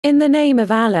In the name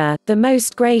of Allah, the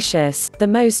most gracious, the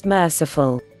most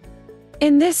merciful.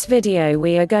 In this video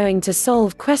we are going to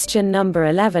solve question number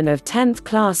 11 of 10th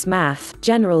class math,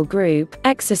 general group,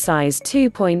 exercise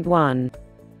 2.1.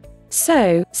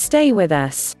 So, stay with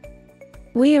us.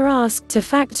 We are asked to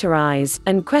factorize,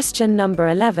 and question number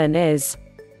 11 is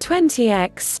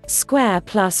 20x square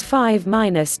plus 5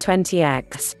 minus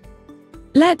 20x.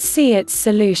 Let's see its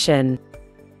solution.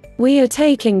 We are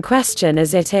taking question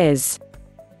as it is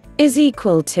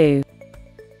equal to.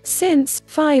 Since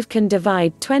 5 can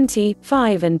divide 20,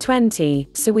 5 and 20,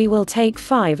 so we will take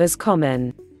 5 as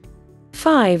common.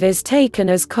 5 is taken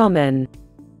as common.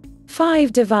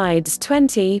 5 divides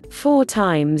 20 4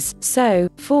 times, so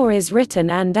 4 is written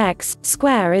and x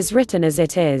square is written as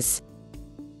it is.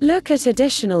 Look at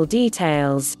additional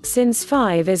details. Since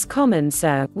 5 is common,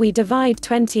 so we divide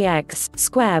 20x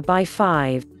square by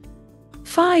 5.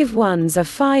 5 ones are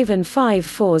 5 and 5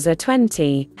 fours are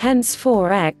 20, hence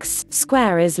 4x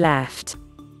square is left.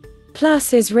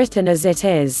 Plus is written as it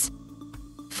is.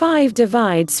 5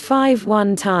 divides 5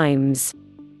 1 times.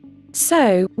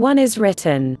 So, 1 is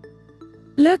written.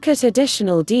 Look at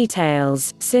additional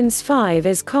details. Since 5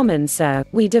 is common, so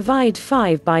we divide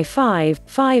 5 by 5,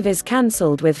 5 is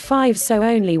cancelled with 5, so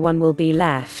only 1 will be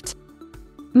left.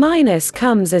 Minus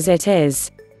comes as it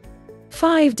is.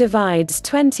 5 divides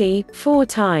 20 4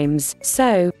 times,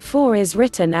 so 4 is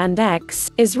written and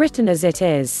x is written as it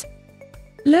is.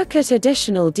 Look at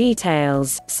additional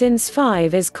details. Since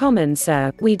 5 is common,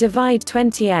 so we divide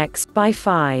 20x by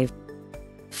 5.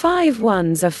 5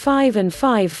 ones are 5 and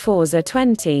 5 fours are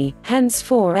 20, hence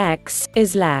 4x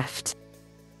is left.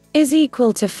 Is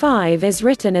equal to 5 is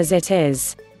written as it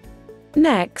is.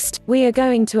 Next, we are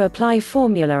going to apply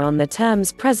formula on the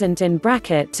terms present in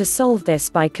bracket to solve this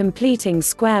by completing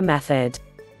square method.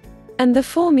 And the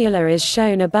formula is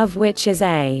shown above, which is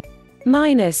a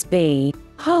minus b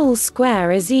whole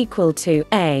square is equal to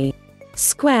a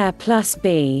square plus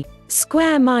b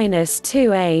square minus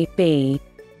 2ab.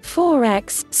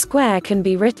 4x square can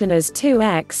be written as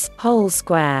 2x whole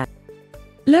square.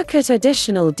 Look at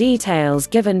additional details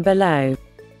given below.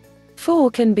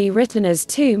 4 can be written as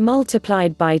 2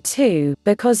 multiplied by 2,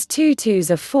 because 2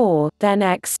 2s are 4, then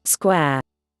x square.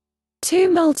 2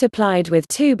 multiplied with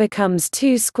 2 becomes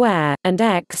 2 square, and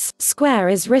x square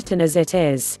is written as it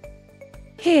is.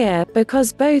 Here,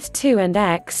 because both 2 and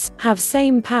x have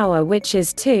same power, which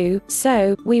is 2,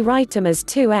 so we write them as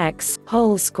 2x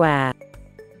whole square.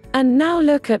 And now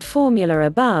look at formula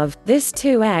above. This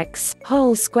 2x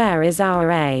whole square is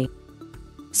our a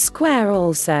square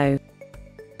also.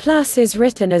 Plus is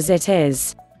written as it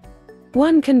is.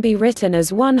 1 can be written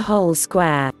as 1 whole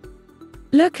square.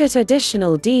 Look at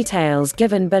additional details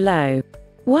given below.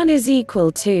 1 is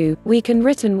equal to, we can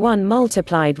written 1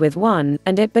 multiplied with 1,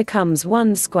 and it becomes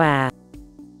 1 square.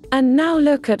 And now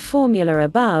look at formula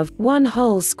above. 1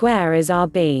 whole square is our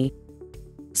b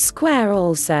square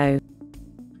also.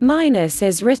 Minus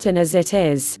is written as it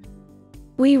is.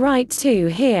 We write 2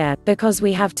 here, because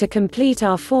we have to complete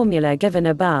our formula given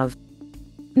above.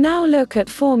 Now look at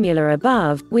formula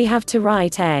above. We have to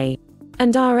write a.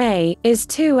 And our a is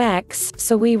 2x,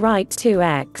 so we write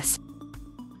 2x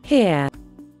here.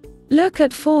 Look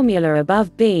at formula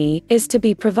above. B is to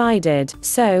be provided,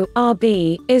 so our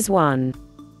b is 1.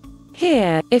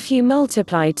 Here, if you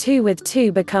multiply 2 with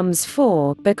 2 becomes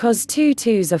 4, because 2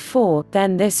 2s are 4,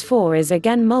 then this 4 is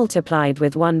again multiplied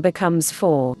with 1 becomes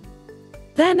 4.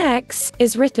 Then x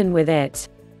is written with it.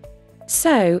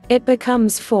 So, it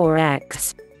becomes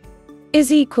 4x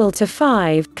is equal to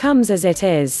 5, comes as it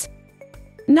is.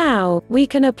 Now, we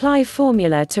can apply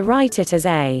formula to write it as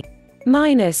a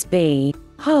minus b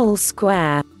whole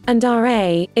square, and our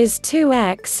a is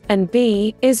 2x, and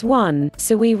b is 1,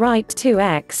 so we write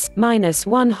 2x minus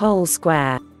 1 whole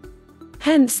square.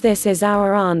 Hence this is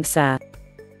our answer.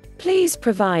 Please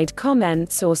provide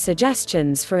comments or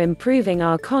suggestions for improving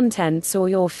our contents or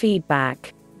your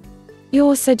feedback.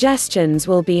 Your suggestions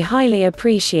will be highly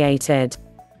appreciated.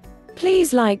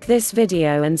 Please like this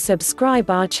video and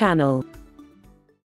subscribe our channel.